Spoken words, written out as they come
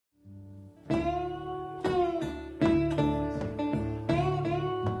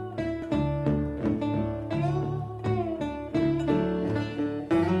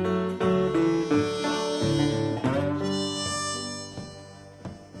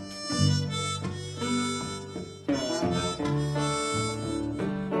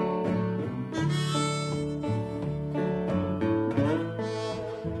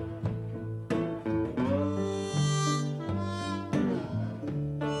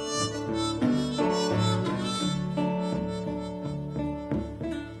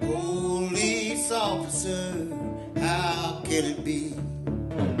can it be?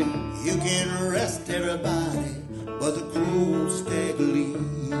 You can arrest everybody, but the cruel Stagolee,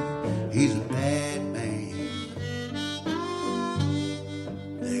 he's a bad man.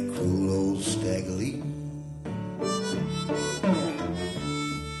 That cruel old Stagolee.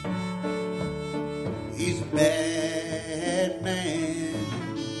 He's a bad man,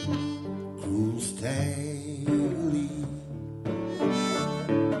 cruel Stagolee.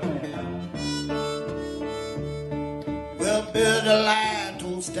 Well, Billy lied to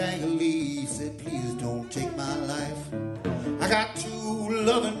Stagolee, said, please don't take my life. I got 2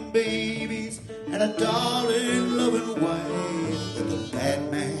 loving babies and a darling loving wife. But the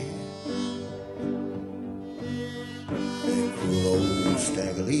bad man, that cruel old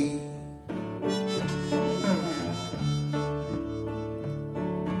Stagolee,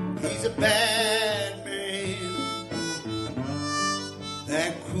 he's a bad man,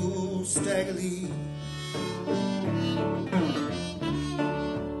 that cruel Stagolee.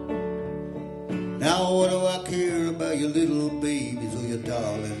 Now what do I care about your little babies or your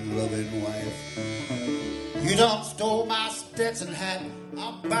darling loving wife? You done stole my Stetson hat,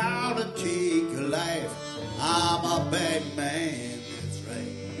 I'm bound to take your life. I'm a bad man, that's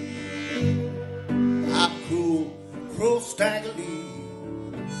right. I'm cruel, cruel Stagolee.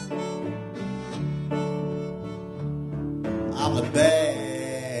 I'm the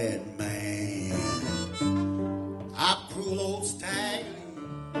bad man. I'm cruel old Stagolee.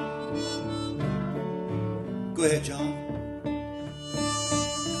 Go ahead, John.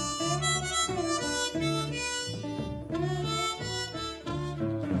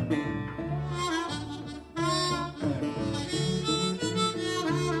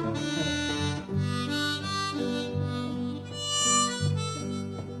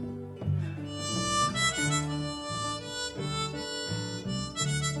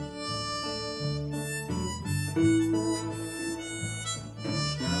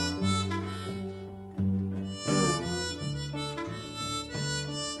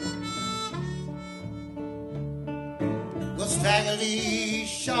 Well, Stagolee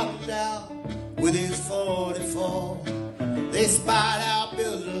shot him down with his 44. They spied out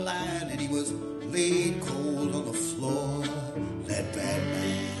Bill's line and he was laid cold on the floor. That bad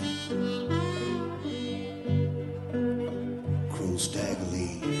man, cruel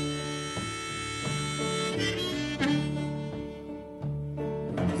Stagolee.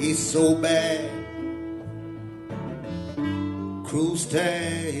 He's so bad, cruel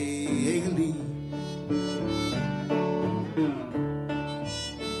Stagolee.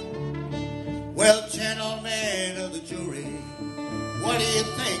 Well, gentlemen of the jury, what do you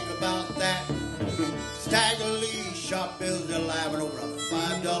think about that? Stagolee shot Bill's alive and over a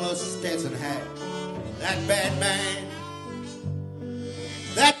 $5 Stetson hat. That bad man,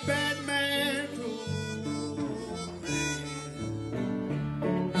 cruel man.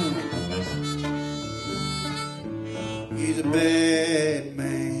 He's a bad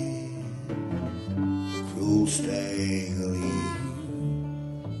man, cruel Stagolee.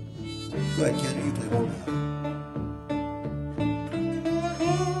 Go ahead, Kenny, you play one now.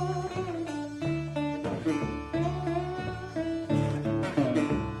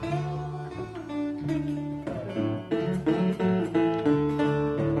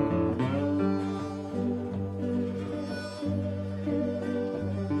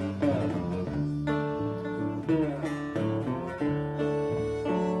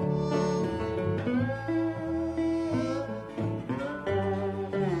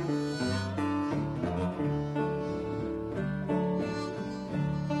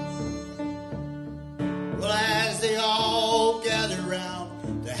 Well, as they all gathered round,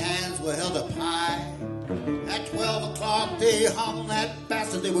 their hands were held up high. At 12 o'clock they hung that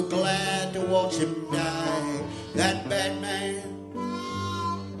bastard, they were glad to watch him die. That bad man,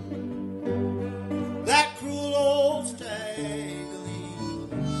 that cruel old Stagolee.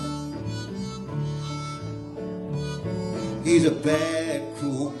 He's a bad,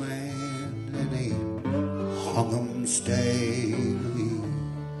 cruel man, and they hung him Stagolee.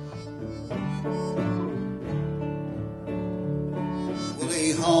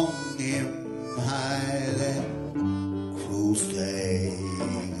 They hung him high, that cruel Stagolee.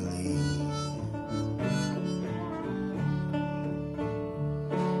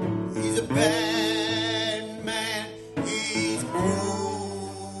 He's a bad man, he's cruel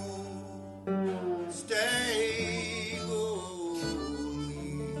Stagolee.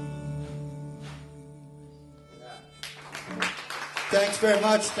 Thanks very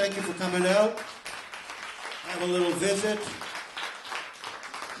much. Thank you for coming out. Have a little visit.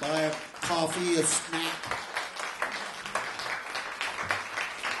 Buy a coffee, a snack.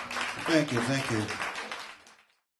 Thank you, thank you.